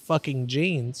elastic fucking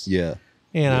jeans. Yeah.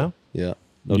 You know? Yeah.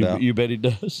 No doubt. You bet he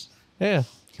does. Yeah.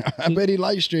 I bet he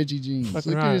likes stretchy jeans.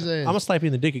 Fucking Look at right. his I'm ass. gonna slap you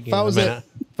in the dick again. If I in a was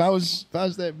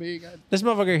minute. that big, This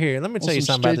motherfucker here. Let me tell you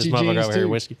some something about this stretchy motherfucker jeans, over here, too.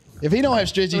 whiskey. if he don't have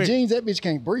stretchy Let me- jeans, that bitch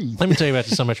can't breathe. Let me tell you about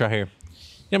this so much right here.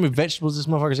 You know how many vegetables this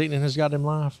motherfucker's eating in his goddamn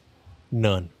life?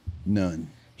 None. None.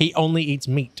 He only eats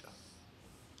meat.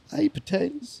 I eat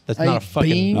potatoes. That's I not eat a fucking-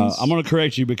 beans. I'm going to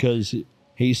correct you because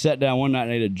he sat down one night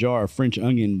and ate a jar of French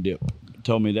onion dip.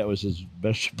 Told me that was his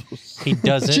vegetables. He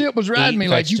doesn't. Chip was riding eat me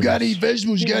like, you got to eat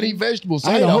vegetables. vegetables. You got to eat vegetables.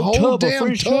 I I ate ate a a whole whole tub of damn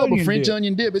French tub of onion French dip.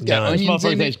 onion dip. It's got No, this onions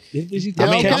in it. I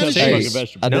all mean, kinds of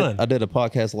shit. None. I did a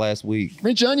podcast last week.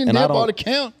 French onion And I dip don't- ought to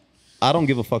count. I don't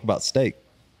give a fuck about steak.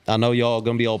 I know y'all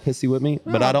gonna be all pissy with me,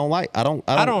 but I don't don't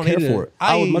care either. for it.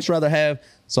 I would I- much rather have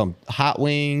some hot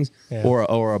wings Yeah. or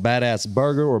a badass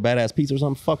burger or a badass pizza or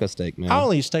something. Fuck a steak, man. I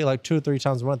only eat steak like 2 or 3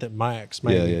 times a month at max.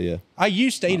 Maybe. Yeah. I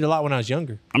used to eat it a lot when I was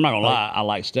younger. I'm not going to lie. I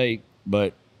like steak,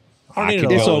 but I don't eat it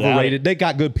could a It's go lot. without overrated. it. They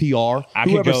got good PR. I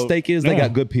could Whoever go- steak is, they Yeah.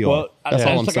 got good PR. Well, That's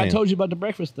all I'm like saying. I told you about the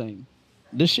breakfast thing.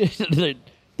 This shit,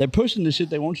 they're pushing the shit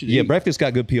they want you to Yeah, eat. breakfast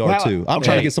got good PR too. I'm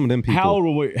trying to get some of them people. How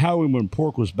were we when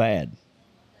pork was bad?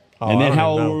 Oh, And I then don't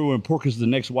how even old know. were you when pork is the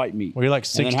next white meat? Well, you're like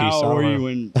And then 60, how so I old were don't you know.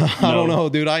 when? I don't know,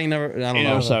 dude. I don't You know.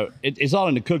 know, so it's all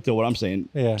in the cook though. What I'm saying,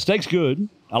 Yeah. steak's good.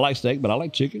 I like steak, but I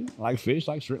like chicken, I like fish,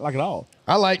 I like shrimp, I like it all.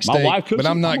 I like My steak, wife cooks but it,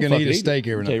 I'm not I'm going gonna to eat a fucking steak eat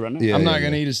it. every I'll tell you night. right now. Yeah, I'm yeah, not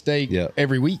going to yeah. eat a steak Yeah.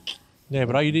 every week. Yeah,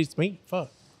 but all you eat is meat.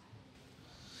 Fuck.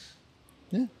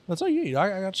 Yeah. That's all you eat.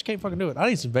 I just can't fucking do it. I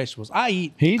need some vegetables. I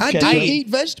eat. He eats I do ketchup, eat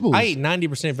vegetables. I eat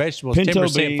 90% vegetables, pinto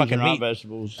 10% beans, fucking and raw meat.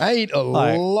 vegetables. I eat a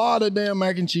Like- lot of damn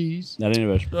mac and cheese. Not any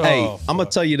vegetables. Hey, Oh, I'm gonna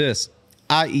tell you this.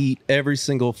 I eat every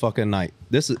single fucking night.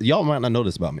 This is y'all might not know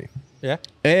this about me. Yeah.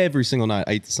 Every single night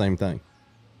I eat the same thing.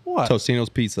 What? Tostino's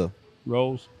pizza.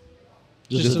 Rolls.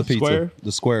 Just the pizza. square?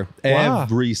 The square. Why?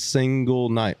 Every single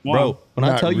night. Why? Bro, when I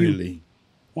Not tell you, really.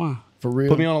 Why? For real.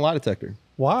 put me on a lie detector.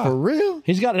 Why? For real?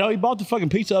 He's got it. Oh, he bought the fucking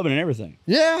pizza oven and everything.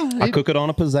 Yeah. I cook it on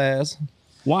a pizzazz.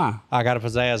 Why? I got a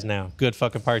pizzazz now. Good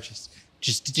fucking purchase.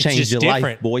 It's Change just your different.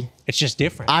 life, boy. It's just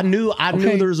different. I knew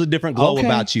Okay. there was a different glow Okay.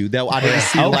 about you that I didn't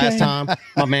see the last time.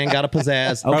 My man got a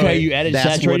pizzazz. Okay, you added That's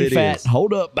what saturated it fat. is.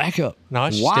 Hold up, back up. No,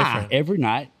 it's just Why different. every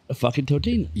night a fucking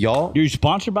Totina. Y'all, You're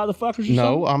sponsored by the fuckers or no,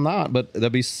 something? I'm not. But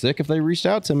that'd be sick if they reached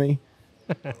out to me.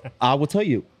 I will tell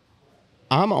you,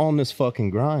 I'm on this fucking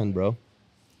grind, bro.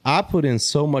 I put in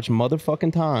so much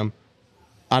motherfucking time.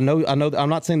 I know. I'm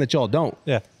not saying that y'all don't.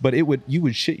 Yeah. But you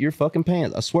would shit your fucking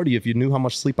pants. I swear to you, if you knew how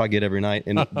much sleep I get every night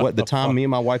and what the time me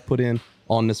and my wife put in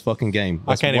on this fucking game.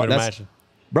 I can't even imagine.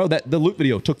 Bro, the loop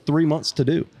video took 3 months to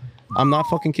do. I'm not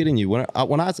fucking kidding you.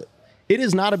 It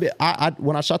is not a bit.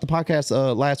 When I shot the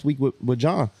podcast last week with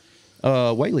John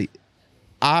Whaley,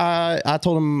 I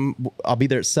told him I'll be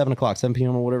there at 7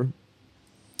 p.m. or whatever.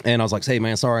 And I was like, hey,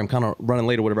 man, sorry, I'm kind of running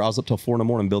late or whatever. I was up till 4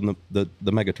 a.m. building the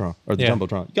Megatron or the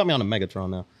Jumbotron. You got me on the Megatron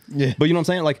now. Yeah. But you know what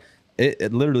I'm saying? Like,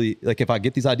 it literally, like, if I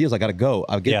get these ideas, I got to go.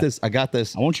 I got this.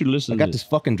 I want you to listen. I got this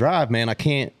fucking drive, man. I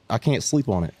can't sleep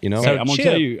on it, you know? So I'm going to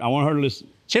tell you, I want her to listen.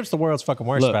 Chip's the world's fucking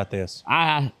worst about this.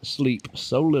 I sleep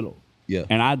so little. Yeah.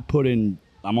 And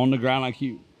I'm on the ground like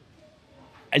you.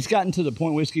 It's gotten to the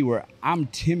point, Whiskey, where I'm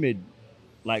timid.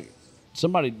 Like,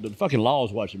 the fucking law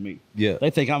is watching me. Yeah. They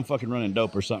think I'm fucking running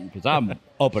dope or something because I'm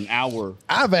up an hour.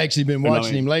 I've actually been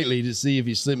watching him lately to see if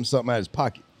he's slipping something out of his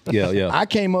pocket. Yeah. I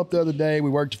came up the other day. We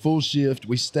worked a full shift.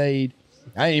 We stayed.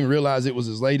 I didn't even realize it was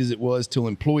as late as it was till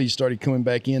employees started coming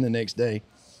back in the next day.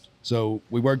 So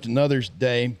we worked another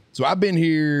day. So I've been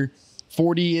here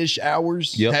 40-ish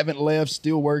hours. Yep. Haven't left,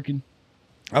 still working.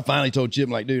 I finally told Chip,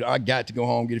 I'm like, dude, I got to go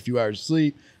home, get a few hours of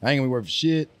sleep. I ain't gonna work for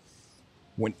shit.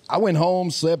 When I went home,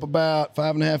 slept about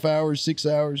 5.5 hours, 6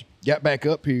 hours, got back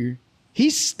up here.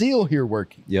 He's still here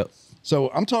working. Yep. So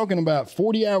I'm talking about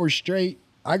 40 hours straight.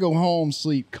 I go home,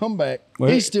 sleep, come back.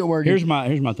 He's still working. Here's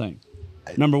my thing.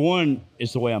 Number one,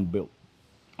 it's the way I'm built.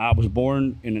 I was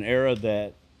born in an era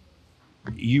that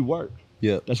you work.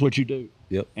 Yep. That's what you do.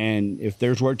 Yep. And if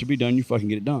there's work to be done, you fucking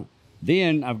get it done.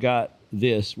 Then I've got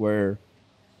this where,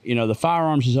 the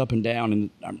firearms is up and down,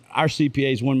 and our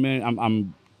CPA is 1 minute.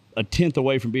 I'm a tenth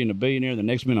away from being a billionaire. The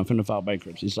next minute I'm finna file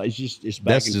bankruptcy. It's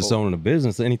back That's and just forth. owning a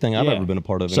business. Anything I've ever been a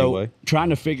part of anyway. So trying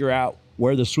to figure out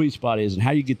where the sweet spot is and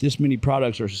how you get this many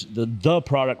products or the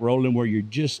product rolling where you're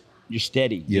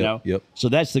steady, you know? Yep. So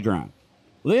that's the grind.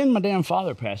 Well, then my damn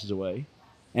father passes away.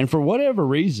 And for whatever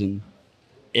reason,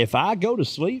 if I go to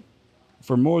sleep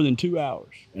for more than 2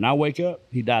 hours and I wake up,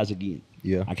 he dies again.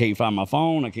 Yeah. I can't find my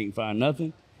phone. I can't find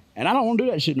nothing. And I don't want to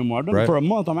do that shit no more. I've done it for a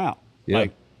month. I'm out. Yeah.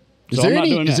 Like, Is so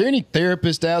there any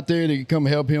therapist out there that can come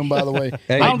help him, by the way?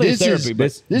 Hey, I don't think it's therapy,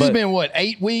 this has been,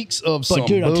 8 weeks of some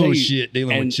dude, I'll tell you, bullshit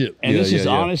dealing with Chip. And this is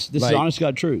yeah. honest. This is Like- honest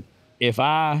God truth. If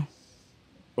I,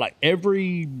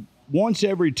 once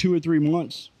every 2 or 3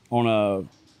 months on a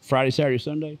Friday, Saturday,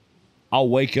 Sunday, I'll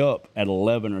wake up at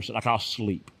 11 or so. Like, I'll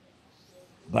sleep.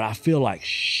 But I feel like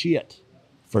shit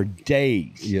for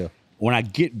days. Yeah. When I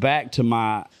get back to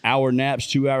my hour naps,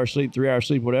 2 hours sleep, 3 hours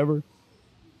sleep, whatever,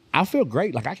 I feel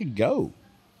great. Like, I could go.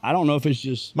 I don't know if it's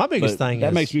just My biggest but thing that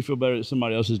is- makes me feel better that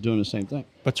somebody else is doing the same thing.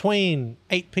 Between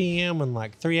 8 p.m.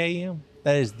 and 3 a.m.,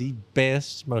 that is the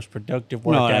best, most productive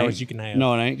work hours you can have.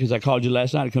 No, it ain't, because I called you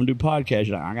last night to come do podcast.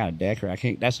 You're like, I got a decorate. I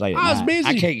can't. That's late at I was night. busy.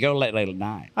 I can't go late at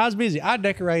night. I was busy. I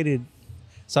decorated.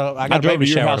 So I I got a drove baby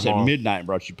to your shower house tomorrow. at midnight and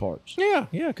brought you parts. Yeah,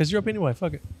 because you're up anyway.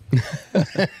 Fuck it.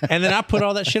 And then I put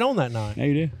all that shit on that night. Yeah,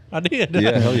 you did. I did.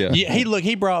 Yeah, hell yeah.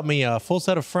 He brought me a full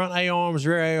set of front A-arms,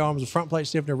 rear A-arms, a front plate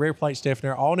stiffener, rear plate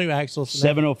stiffener, all new axles.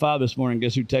 7:05 this morning.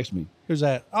 Guess who texted me? Who's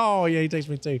that? Oh yeah, he texted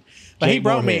me too. But Jake he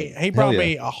brought Moorhead.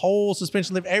 me a whole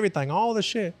suspension lift, everything, all the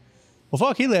shit. Well,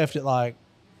 fuck, he left it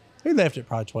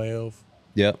probably 12.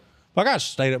 Yep. Fuck, I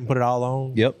stayed up and put it all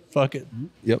on. Yep. Fuck it.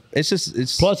 Yep.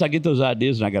 It's Plus, I get those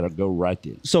ideas and I got to go right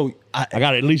then. so I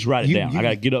got to at least write it You- down. you- I got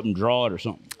to get up and draw it or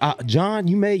something. John,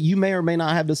 you may or may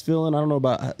not have this feeling. I don't know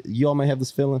about you all may have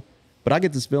this feeling, but I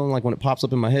get this feeling like when it pops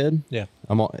up in my head. Yeah.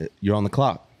 You're on the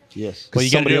clock Yes. Well, you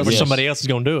got to do it for Yes. somebody else is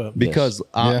going to do it. because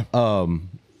Yeah. I'm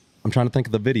trying to think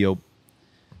of the video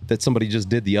that somebody just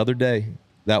did the other day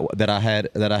that I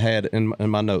had in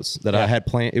my notes that I had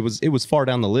planned. It was far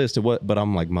down the list. But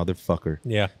I'm like, motherfucker.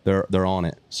 Yeah. They're on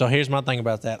it. So here's my thing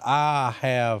about that. I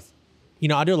have,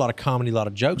 I do a lot of comedy, a lot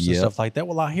of jokes and Yep. stuff like that.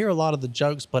 Well, I hear a lot of the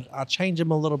jokes, but I change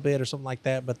them a little bit or something like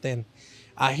that. But then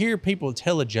I hear people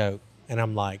tell a joke, and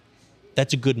I'm like,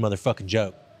 that's a good motherfucking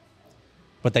joke.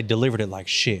 But they delivered it like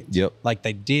shit. Yep. Like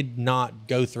they did not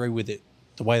go through with it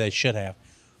the way they should have.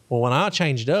 Well, when I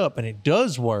change it up and it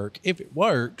does work, if it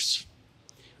works,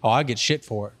 I get shit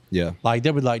for it. Yeah. Like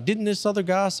they'll be like, didn't this other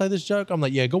guy say this joke? I'm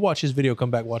like, yeah, go watch his video,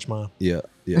 come back, watch mine. Yeah.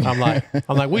 I'm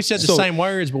like, we said the So- same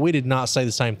words, but we did not say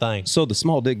the same thing. So the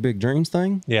small dick, big dreams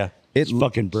thing. Yeah. It's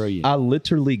fucking brilliant. I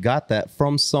literally got that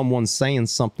from someone saying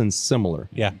something similar.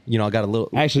 Yeah. I got a little.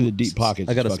 Actually, the deep pockets.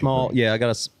 I got is a fucking small. brilliant. Yeah, I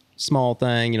got a small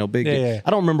thing. Big. Yeah.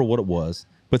 I don't remember what it was,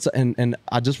 But and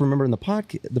I just remember in the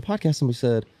podcast somebody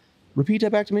said, repeat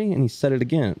that back to me, and he said it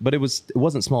again. But it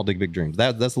wasn't Small Dig Big Dreams.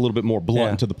 That's a little bit more blunt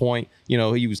and to the point. You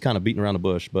know, he was kind of beating around the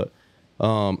bush. But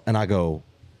and I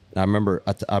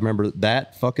remember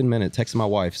that fucking minute texting my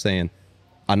wife saying,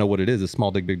 I know what it is. It's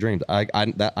Small Dig Big Dreams. I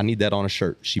need that on a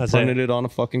shirt. She printed it on a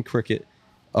fucking Cricut.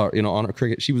 On a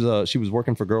Cricut. She was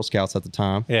working for Girl Scouts at the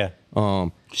time. Yeah.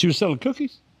 She was selling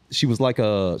cookies. She was like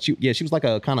a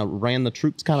kind of ran the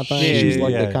troops kind of thing. She was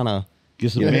like the kind of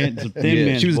some thin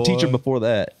men. She was a teacher before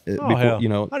that. Hell. You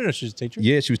know, I didn't know she was a teacher.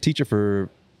 Yeah, she was a teacher for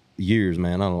years,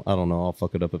 man. I don't know. I'll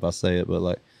fuck it up if I say it, but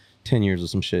like 10 years or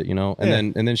some shit, you know.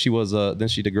 And then she was then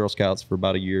she did Girl Scouts for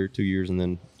about a year, 2 years, and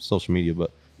then social media.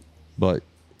 But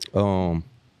I don't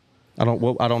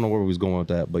know where we was going with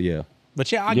that, but yeah.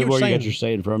 But yeah, I get where you got your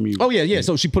saying from you. Oh yeah.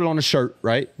 So she put it on a shirt,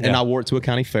 right? Yeah. And I wore it to a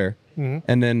county fair.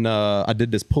 Mm-hmm. And then I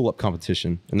did this pull-up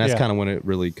competition, and that's kind of when it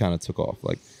really kind of took off.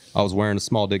 Like I was wearing a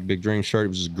Small Dig Big Dream shirt. It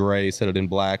was just gray, set it in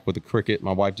black with a Cricut.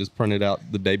 My wife just printed out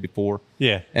the day before.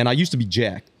 Yeah. And I used to be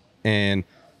jacked, and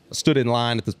I stood in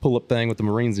line at this pull-up thing with the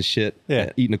Marines and shit,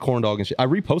 eating a corn dog and shit. I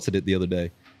reposted it the other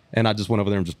day, and I just went over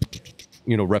there and just,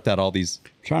 repped out all these.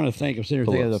 I'm trying to think. I'm sitting here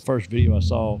thinking of the first video I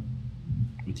saw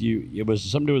with you. It was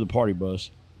something to do with the party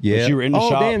bus. Yeah. But you were in the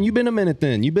shop. Oh, damn. You've been a minute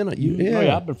then. Oh,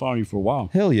 yeah, I've been following you for a while.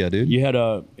 Hell yeah, dude. You had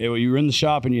you were in the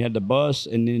shop and you had the bus,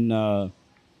 and then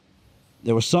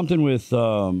there was something with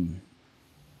you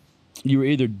were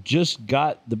either just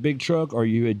got the big truck or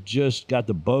you had just got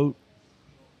the boat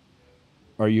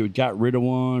or you had got rid of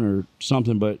one or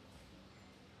something, but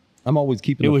I'm always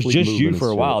keeping it was just you for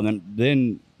a while, and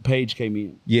then Paige came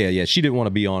in. Yeah. She didn't want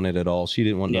to be on it at all. She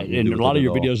didn't want to. Yeah, and a lot of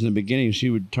your videos in the beginning,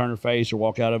 she would turn her face or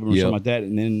walk out of them or something like that,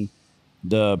 and then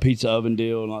the pizza oven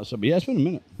deal and all that stuff. But yeah, it's been a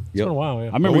minute. It's been a while. Yeah.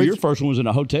 I remember your first one was in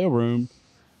a hotel room.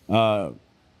 No,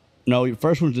 your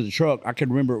first one was in the truck. I can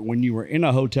remember when you were in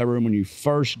a hotel room when you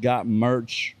first got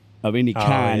merch of any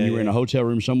kind. You were in a hotel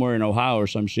room somewhere in Ohio or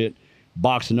some shit,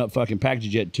 boxing up fucking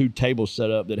packages. You had 2 tables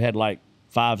set up that had like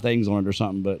 5 things on it or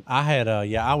something. But I had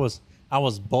I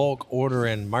was bulk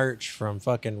ordering merch from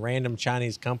fucking random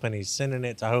Chinese companies, sending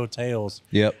it to hotels.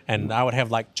 Yep. And I would have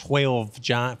like 12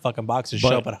 giant fucking boxes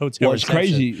show up at a hotel. What's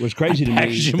crazy to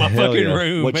me in my fucking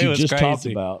room. What you just talked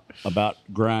about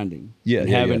grinding.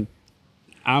 Yeah.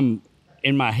 I'm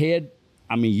in my head,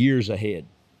 years ahead.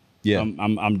 Yeah.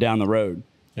 I'm down the road.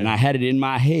 And I had it in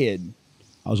my head.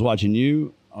 I was watching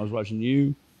you,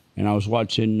 and I was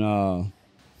watching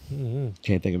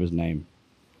can't think of his name.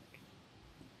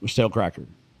 Stale Cracker.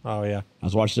 Oh yeah, I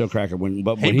was watching Stale Cracker when he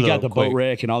got the boat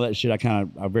wreck and all that shit. I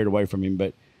veered away from him,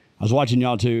 but I was watching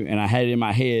y'all too, and I had it in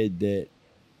my head that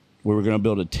we were going to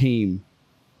build a team,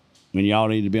 and y'all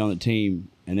needed to be on the team.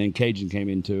 And then Cajun came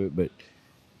into it, but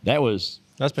that's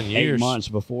been years. 8 months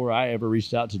before I ever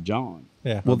reached out to John.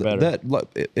 Yeah, well,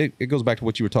 it goes back to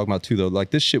what you were talking about too, though. Like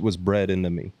this shit was bred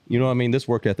into me. You know what I mean? This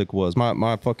work ethic was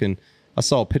my fucking. I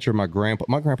saw a picture of my grandpa.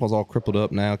 My grandpa's all crippled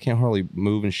up now. Can't hardly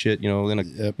move and shit.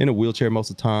 In a wheelchair most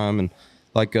of the time, and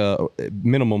like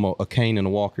minimum a cane and a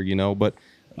walker. But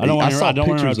I don't want to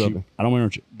interrupt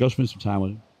you. Go spend some time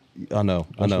with him. I know,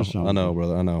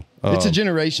 brother. I know. It's a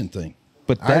generation thing.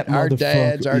 But that our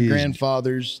dads, our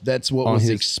grandfathers, that's what was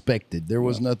expected. There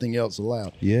was nothing else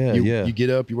allowed. You get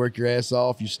up, you work your ass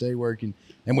off, you stay working.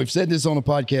 And we've said this on the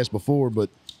podcast before, but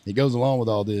it goes along with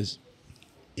all this.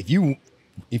 If you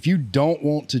don't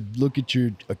want to look at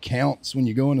your accounts when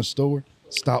you go in a store,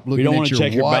 stop looking at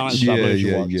your watch.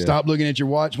 Stop looking at your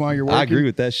watch while you're working. I agree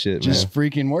with that shit. Just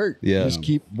freaking work. Yeah. Just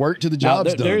keep work to the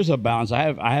job's done. There's a balance.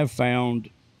 I have found,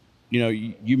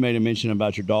 you made a mention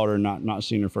about your daughter not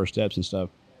seeing her first steps and stuff.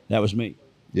 That was me.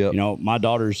 Yeah. My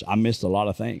daughters, I missed a lot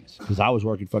of things because I was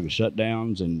working fucking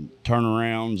shutdowns and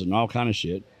turnarounds and all kind of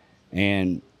shit.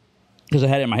 And because I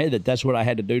had it in my head that's what I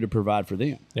had to do to provide for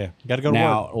them. Yeah, you got to go to work.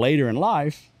 Now, later in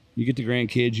life, you get the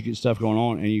grandkids, you get stuff going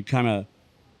on, and you kind of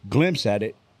glimpse at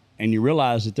it, and you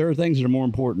realize that there are things that are more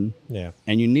important. Yeah.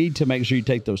 And you need to make sure you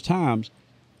take those times.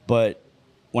 But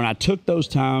when I took those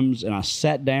times and I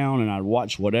sat down and I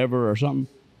watched whatever or something,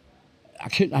 I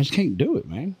just can't do it,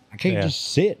 man. I can't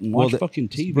just sit and watch fucking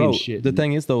TV and shit. The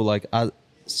thing is, though, like I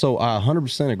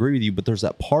 100% agree with you, but there's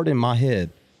that part in my head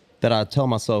that I tell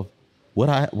myself, would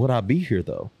I be here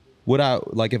though? would I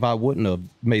like if I wouldn't have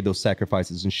made those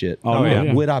sacrifices and shit? Oh,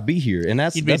 yeah. Would I be here? And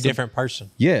You'd be a different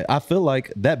person. Yeah, I feel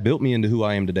like that built me into who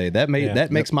I am today. That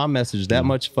makes my message that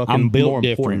much fucking I'm built more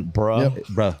different, important,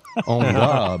 bro. bro. Oh my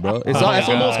god, bro. That's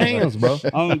almost hands, bro.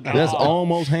 That's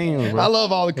almost hands, bro. I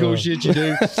love all the cool shit you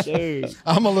do. Dude.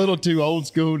 I'm a little too old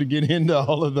school to get into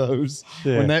all of those.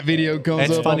 Yeah. When that video comes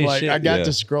That's up, funny I'm like, shit. I got Yeah.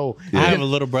 to scroll. I have a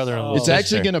little brother in law. It's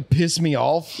actually going to piss me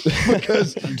off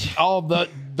because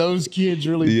those kids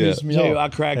really piss me Tell you,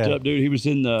 off. I cracked up, dude. He was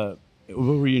in the.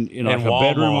 What were you in like a Walmart.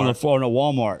 bedroom on the floor in a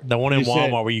Walmart? The one in He said-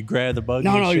 Walmart where you grab the buggy.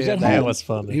 No, and he was shit. at That home. was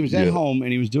funny. He was at home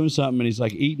and he was doing something and he's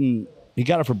like eating. He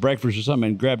got it for breakfast or something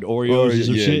and grabbed Oreos or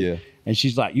some shit. Yeah. And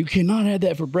she's like, "You cannot have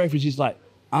that for breakfast." He's like,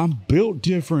 "I'm built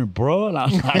different, bro." And I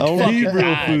was like, I don't eat "Fucking real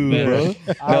right, food, man." bro.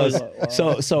 I was like,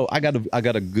 wow. So I got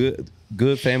a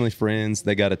good family friends.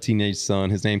 They got a teenage son.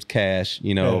 His name's Cash.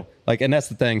 You know, Yeah. like, and that's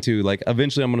the thing too. Like,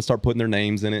 eventually, I'm gonna start putting their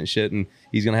names in it and shit, and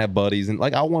he's gonna have buddies, and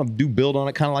like, I want to build on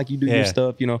it, kind of like you do your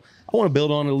stuff. You know, I want to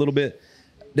build on it a little bit.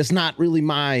 That's not really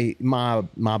my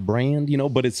brand, you know,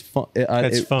 but it's fun.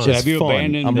 It's fun. So have you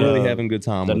abandoned? I'm really having a good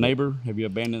time. The with it. neighbor? Have you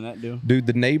abandoned that deal? Dude,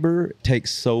 the neighbor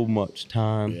takes so much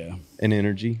time and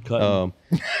energy. Cutting.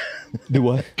 Do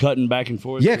what? Cutting back and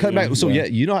forth. Yeah, cutting back. So yeah,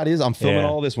 you know how it is. I'm filming Yeah.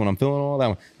 all this one. I'm filming all that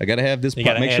one. I gotta have this. You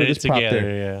Prop, gotta make sure edit this it prop together,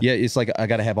 there. yeah. It's like I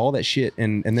gotta have all that shit,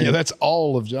 and then Yeah, that's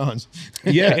all of John's.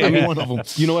 yeah. I mean, one of them.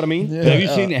 you know what I mean?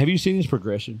 Have you seen his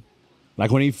progression? Like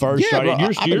when he first started,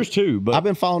 bro, yours too. But I've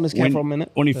been following this kid for a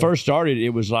minute. When he first started, it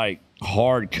was like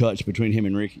hard cuts between him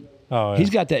and Ricky. Oh, yeah. He's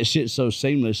got that shit so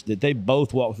seamless that they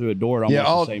both walk through a door at almost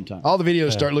all, the same time. all the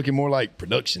videos start looking more like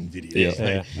production videos.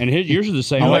 Yeah. And yours are the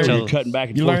same. watch Way a- you're cutting back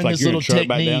and You forth learn like this you're little in a truck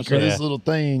back down. technique or this little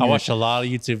thing. I watched a lot of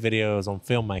YouTube videos on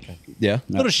filmmaking. Yeah.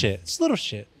 Little shit. It's little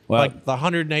shit. Well- like the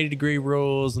 180-degree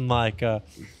rules and like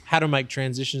how to make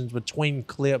transitions between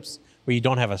clips where you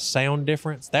don't have a sound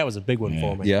difference. That was a big one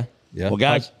for me. Yeah. Yeah. Well,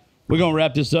 guys, we're gonna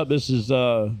wrap this up. This is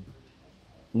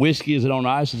whiskey. Is it on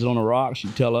ice? Is it on the rocks? You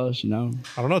tell us. You know,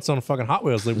 I don't know. It's on a fucking Hot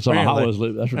Wheels loop. it's on a Hot apparently. Wheels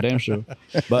loop. That's for damn sure.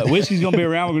 But whiskey's gonna be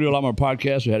around. We're gonna do a lot more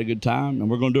podcasts. We had a good time, and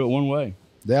we're gonna do it one way.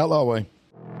 The Outlaw Way.